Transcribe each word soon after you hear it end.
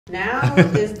Now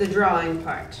is the drawing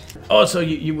part. Oh, so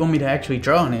you want me to actually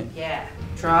draw on it? Yeah,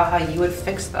 draw how you would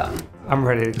fix them. I'm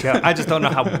ready to go. I just don't know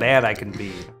how bad I can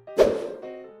be.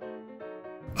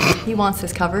 He wants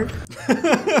this covered.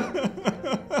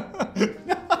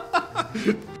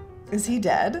 Is he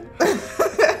dead?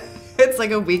 It's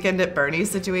like a Weekend at Bernie's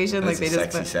situation. That's like they a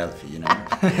just sexy selfie, you know.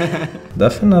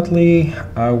 Definitely,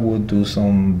 I would do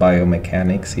some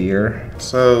biomechanics here.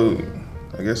 So,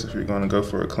 I guess if you're going to go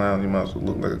for a clown, you might as well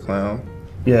look like a clown.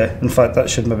 Yeah, in fact, that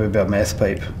should maybe be a meth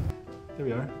pipe. There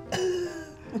we are.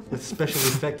 With special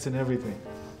effects and everything.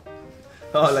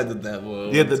 Oh, like the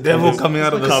devil. Yeah, the devil coming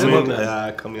out of the smoke.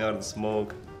 Yeah, coming out of the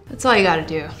smoke. That's all you gotta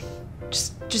do.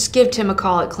 Just give Tim a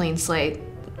call at Clean Slate.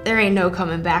 There ain't no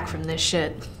coming back from this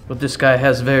shit. Well, this guy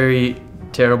has very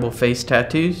terrible face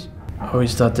tattoos. I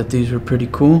always thought that these were pretty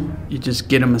cool. You just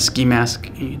get him a ski mask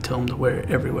and you tell him to wear it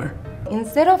everywhere.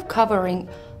 Instead of covering,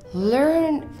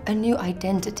 learn a new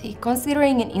identity.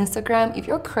 Considering in Instagram, if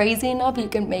you're crazy enough, you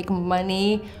can make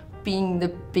money being the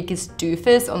biggest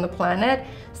doofus on the planet.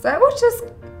 So I would just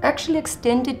actually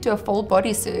extend it to a full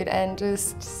bodysuit and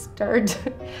just start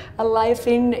a life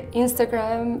in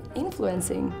Instagram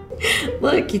influencing.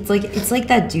 Look, it's like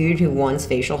that dude who wants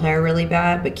facial hair really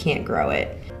bad but can't grow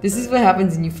it. This is what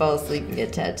happens when you fall asleep and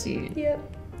get tattooed. Yeah.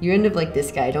 You end up like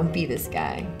this guy. Don't be this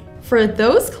guy. For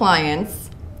those clients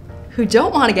who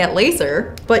don't want to get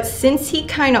laser, but since he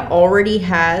kind of already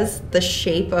has the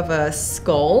shape of a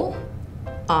skull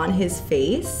on his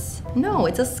face, no,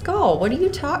 it's a skull. What are you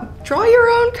talking? Draw your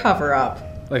own cover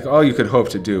up. Like, all you could hope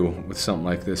to do with something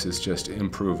like this is just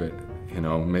improve it, you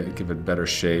know, give it better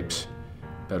shapes,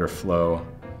 better flow.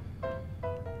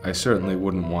 I certainly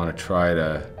wouldn't want to try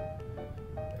to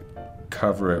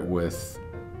cover it with,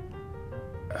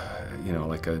 you know,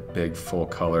 like a big full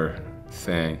color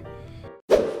thing.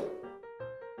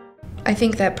 I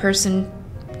think that person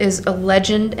is a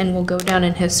legend and will go down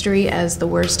in history as the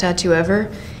worst tattoo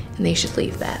ever, and they should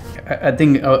leave that. I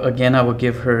think, again, I would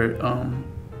give her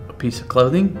a piece of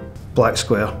clothing. Black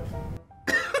square.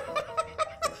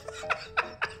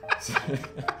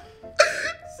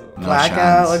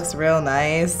 Blackout looks real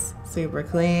nice. Super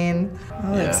clean.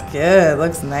 Oh, looks good.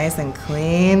 Looks nice and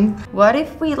clean. What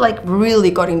if we like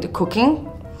really got into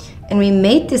cooking and we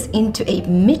made this into a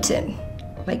mitten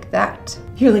like that?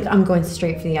 You're like, I'm going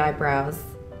straight for the eyebrows.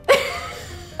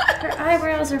 Her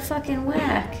eyebrows are fucking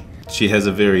whack. She has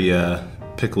a very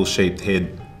pickle-shaped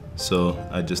head, so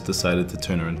I just decided to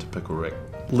turn her into Pickle Rick.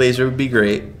 Laser would be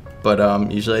great, but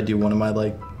usually I do one of my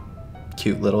like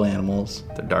cute little animals.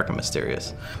 They're dark and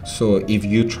mysterious. So if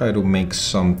you try to make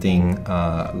something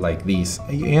like this,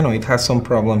 you know, it has some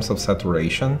problems of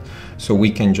saturation, so we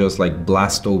can just like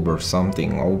blast over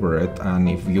something over it, and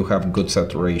if you have good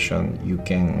saturation, you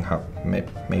can have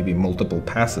maybe multiple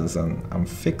passes and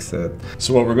fix it.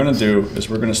 So what we're gonna do is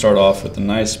we're gonna start off with a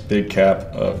nice big cap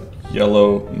of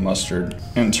yellow mustard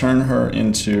and turn her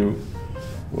into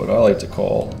what I like to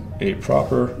call a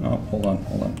proper, oh, hold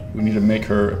on. We need to make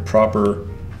her a proper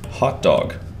hot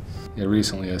dog. Yeah,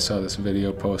 recently I saw this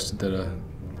video posted that a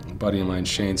buddy of mine,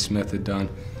 Shane Smith, had done.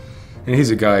 And he's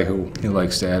a guy who he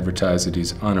likes to advertise that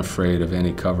he's unafraid of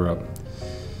any cover-up.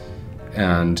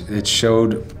 And it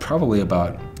showed probably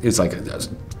about, it's like a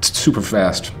super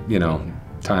fast, you know,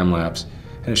 time lapse.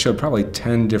 And it showed probably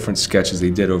 10 different sketches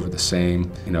they did over the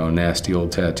same, you know, nasty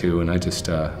old tattoo. And I just,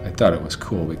 I thought it was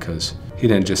cool because he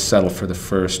didn't just settle for the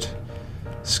first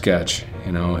sketch,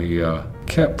 you know, he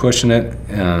kept pushing it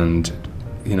and,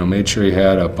 you know, made sure he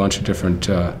had a bunch of different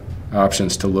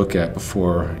options to look at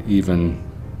before even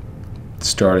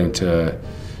starting to,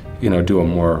 you know, do a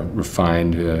more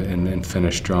refined and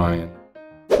finished drawing.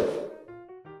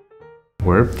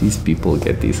 Where do these people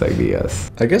get these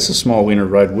ideas? I guess a small wiener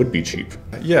ride would be cheap.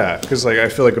 Yeah, because like I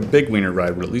feel like a big wiener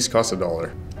ride would at least cost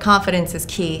 $1. Confidence is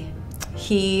key.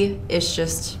 He is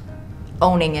just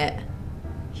owning it.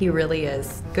 He really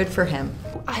is. Good for him.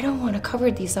 I don't want to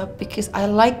cover this up because I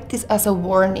like this as a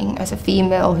warning as a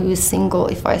female who is single.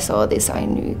 If I saw this, I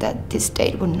knew that this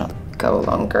date would not go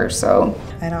longer, so.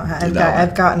 I don't have,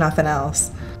 I've got nothing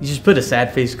else. You just put a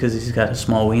sad face because he's got a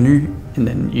small wiener, and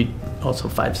then you also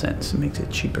 5 cents. It makes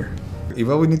it cheaper. If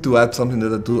I would need to add something to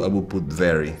the tattoo, I would put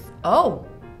very. Oh.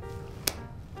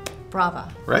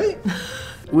 Brava. Right?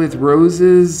 With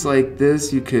roses like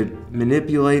this, you could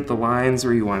manipulate the lines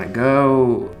where you want to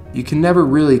go. You can never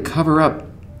really cover up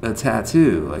a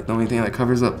tattoo. Like, the only thing that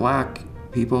covers up black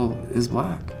people is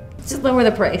black. Just lower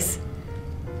the price.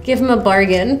 Give him a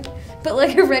bargain. Put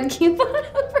like a red coupon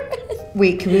over it.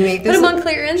 Wait, can we make this? Put him on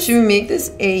clearance. Should we make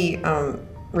this a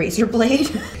razor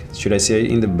blade? Should I say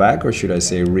in the back or should I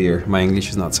say rear? My English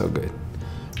is not so good.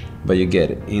 But you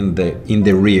get it in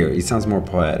the rear. It sounds more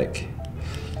poetic.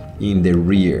 In the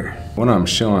rear. What I'm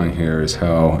showing here is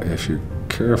how, if you're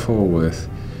careful with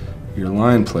your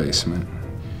line placement,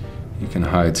 you can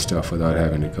hide stuff without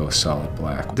having to go solid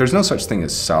black. There's no such thing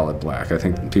as solid black. I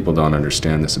think people don't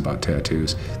understand this about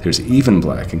tattoos. There's even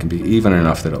black. It can be even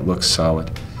enough that it looks solid,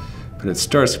 but it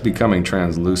starts becoming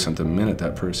translucent the minute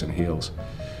that person heals.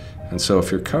 And so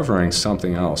if you're covering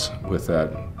something else with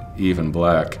that even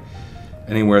black,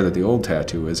 anywhere that the old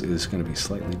tattoo is going to be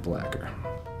slightly blacker.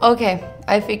 Okay,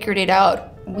 I figured it out.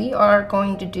 We are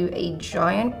going to do a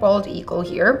giant bald eagle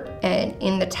here, and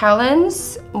in the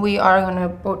talons we are gonna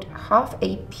put half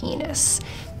a penis,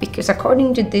 because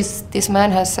according to this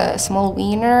man has a small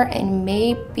wiener, and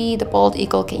maybe the bald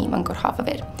eagle came and got half of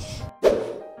it.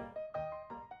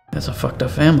 That's a fucked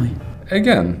up family.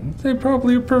 Again, they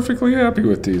probably are perfectly happy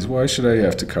with these. Why should I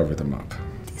have to cover them up?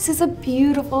 This is a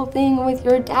beautiful thing with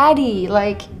your daddy,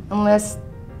 like, unless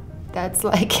that's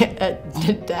like a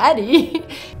daddy.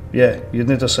 Yeah, you'd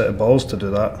need a set of balls to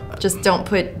do that. Just don't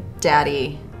put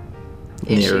daddy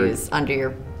issues under your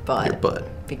butt.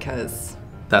 Because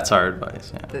that's our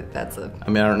advice. Yeah. That's a. I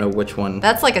mean, I don't know which one.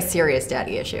 That's like a serious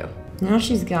daddy issue. Now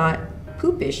she's got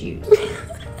poop issues.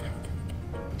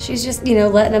 She's just, you know,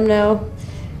 letting them know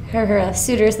her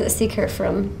suitors that seek her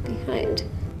from behind.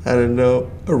 I don't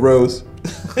know, a rose.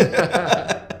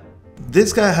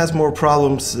 This guy has more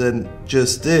problems than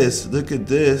just this. Look at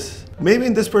this. Maybe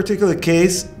in this particular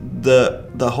case,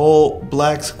 the whole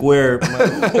black square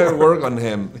might work on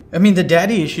him. I mean, the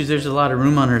daddy issues, there's a lot of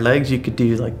room on her legs. You could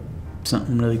do like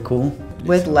something really cool.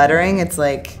 With lettering, it's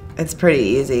like, it's pretty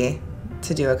easy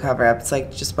to do a cover up. It's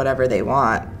like just whatever they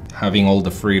want. Having all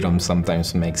the freedom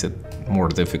sometimes makes it more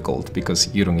difficult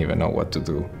because you don't even know what to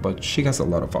do. But she has a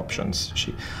lot of options.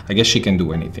 I guess she can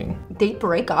do anything. They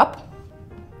break up.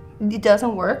 It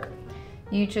doesn't work.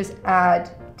 You just add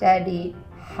daddy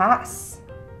has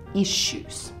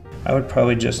issues. I would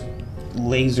probably just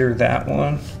laser that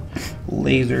one,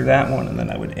 and then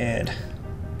I would add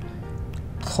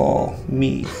call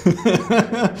me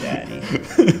daddy.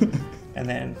 And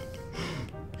then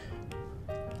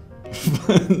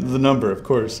the number, of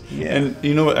course. Yeah. And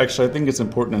you know what, actually, I think it's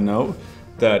important to note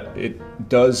that it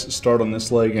does start on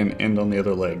this leg and end on the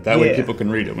other leg. That way people can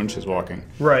read it when she's walking.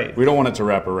 Right. We don't want it to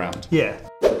wrap around. Yeah.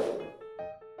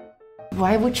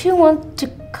 Why would you want to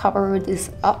cover this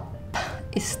up,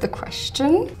 is the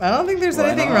question. I don't think there's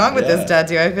anything wrong with this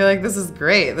tattoo. I feel like this is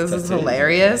great. This is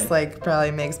hilarious. Like,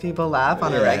 probably makes people laugh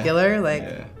on a regular. Like,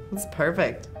 it's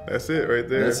perfect. That's it right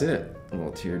there. That's it. A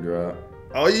little teardrop.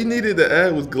 All you needed to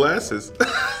add was glasses.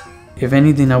 If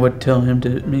anything, I would tell him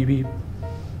to maybe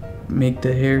make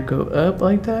the hair go up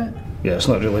like that. Yeah, it's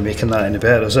not really making that any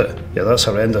better, is it? Yeah, that's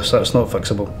horrendous. That's not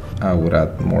fixable. I would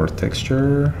add more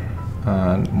texture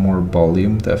and more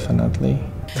volume, definitely.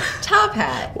 Top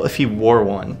hat. Well, if he wore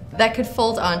one. That could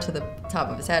fold onto the top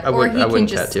of his head. I or he can wouldn't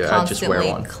just tattoo, I'd just wear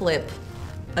constantly one. clip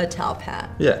a top hat.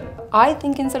 Yeah. I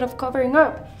think instead of covering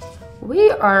up,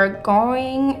 we are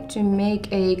going to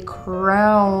make a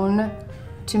crown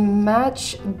to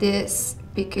match this,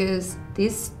 because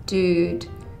this dude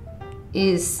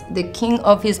is the king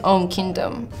of his own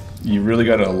kingdom. You really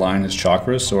got to align his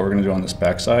chakras, so what we're going to do on this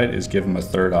backside is give him a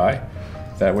third eye.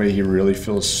 That way he really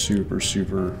feels super,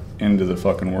 super into the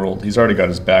fucking world. He's already got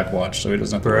his back watched, so he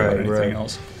doesn't have to worry about anything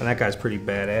else. And that guy's pretty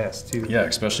badass, too. Yeah,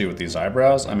 especially with these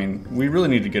eyebrows. I mean, we really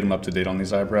need to get him up to date on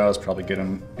these eyebrows, probably get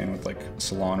him in with like a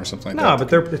salon or something like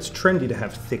that. No, but it's trendy to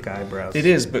have thick eyebrows. It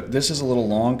is, but this is a little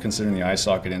long considering the eye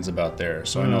socket ends about there.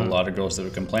 So I know a lot of girls that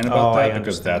would complain about that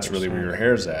because that's really where your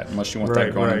hair's at. Unless you want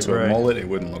that going into a mullet, it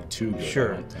wouldn't look too good.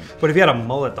 Sure. But if you had a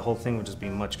mullet, the whole thing would just be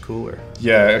much cooler.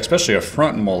 Yeah, especially a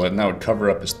front mullet, and that would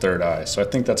cover up his third eye. So I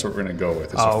think that's what we're gonna go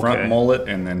with. It's a front mullet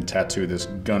and then tattoo this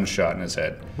gunshot in his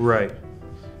head. Right.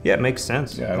 Yeah, it makes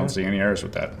sense. Yeah, I don't see any errors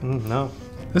with that. No.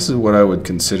 This is what I would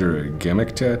consider a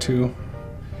gimmick tattoo.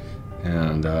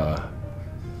 And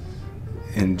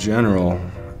in general,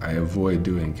 I avoid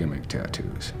doing gimmick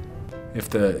tattoos.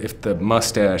 If the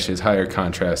mustache is higher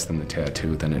contrast than the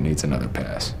tattoo, then it needs another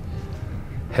pass.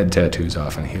 Head tattoos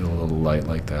often heal a little light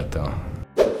like that though.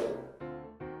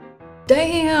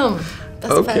 Damn!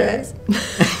 That's fast.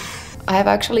 I have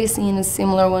actually seen a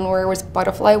similar one where it was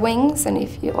butterfly wings, and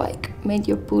if you like made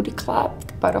your booty clap,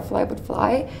 the butterfly would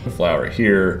fly. A flower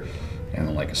here, and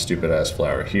then like a stupid ass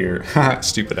flower here.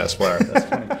 Stupid ass flower, that's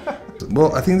funny.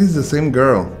 Well, I think this is the same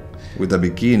girl with a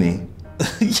bikini.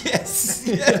 Yes,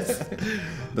 yes.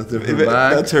 That's her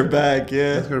back. That's her back,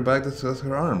 yeah. That's her back, that's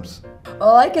her arms.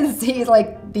 All I can see is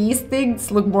like these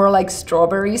things look more like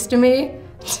strawberries to me,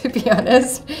 to be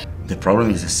honest. The problem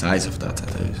is the size of that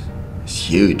tattoo. It's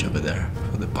huge over there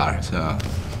for the park, so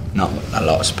not a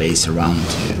lot of space around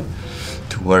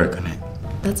to work on it.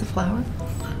 That's a flower?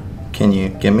 Can you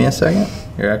give me a second?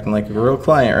 You're acting like a real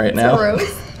client right now. It's a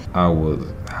rose? I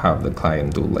would have the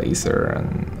client do laser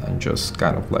and just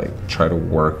kind of like try to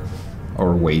work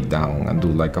our way down and do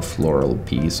like a floral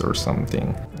piece or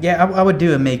something. Yeah, I would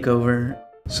do a makeover.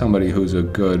 Somebody who's a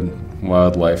good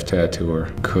wildlife tattooer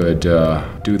could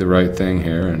do the right thing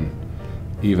here and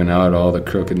even out all the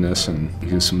crookedness and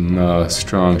use some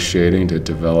strong shading to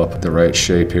develop the right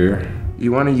shape here.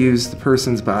 You want to use the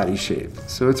person's body shape.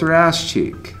 So it's her ass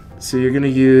cheek. So you're going to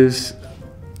use,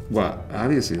 well,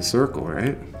 obviously a circle,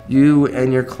 right? You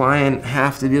and your client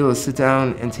have to be able to sit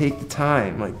down and take the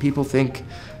time. Like, people think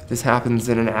this happens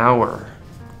in an hour,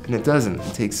 and it doesn't.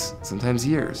 It takes sometimes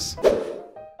years.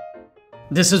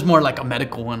 This is more like a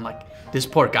medical one. Like, this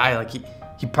poor guy, like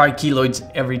he probably keloids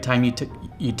every time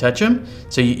you touch him,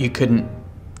 so you couldn't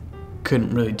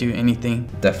really do anything.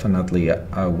 Definitely,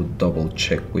 I would double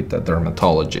check with a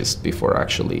dermatologist before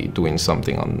actually doing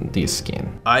something on this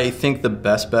skin. I think the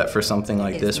best bet for something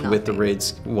like It's this with the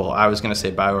raids, well, I was gonna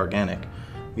say bioorganic.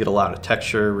 You get a lot of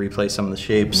texture, replace some of the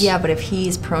shapes. Yeah, but if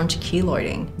he's prone to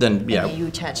keloiding, then yeah, and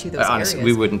you tattoo those honestly,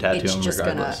 areas, we wouldn't tattoo it's him just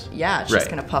regardless. Gonna, it's just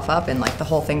gonna puff up, and like the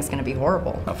whole thing's gonna be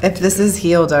horrible. If this is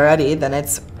healed already, then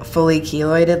it's fully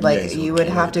keloided. Like, you would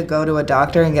have to go to a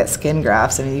doctor and get skin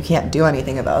grafts, and you can't do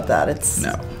anything about that. It's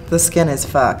the skin is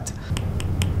fucked.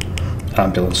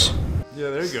 Ambulance. Yeah,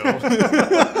 there you go.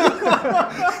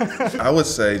 I would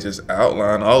say just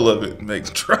outline all of it,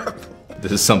 make travel.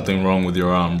 There's something wrong with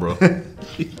your arm, bro.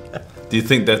 Do you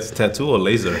think that's tattoo or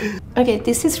laser? Okay,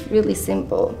 this is really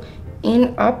simple.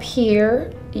 In up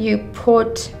here, you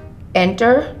put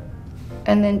enter,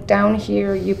 and then down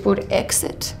here, you put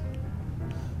exit.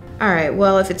 All right,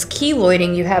 well, if it's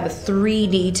keloiding, you have a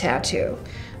 3D tattoo.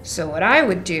 So what I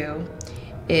would do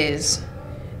is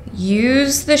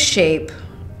use the shape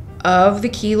of the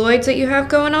keloids that you have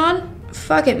going on.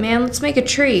 Fuck it, man, let's make a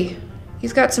tree.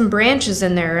 He's got some branches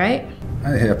in there, right?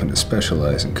 I happen to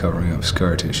specialize in covering up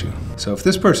scar tissue. So if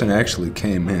this person actually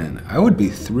came in, I would be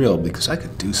thrilled because I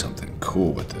could do something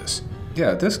cool with this.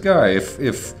 Yeah, this guy,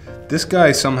 if this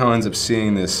guy somehow ends up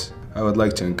seeing this, I would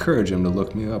like to encourage him to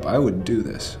look me up. I would do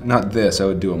this. Not this, I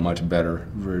would do a much better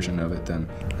version of it than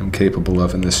I'm capable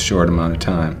of in this short amount of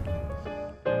time.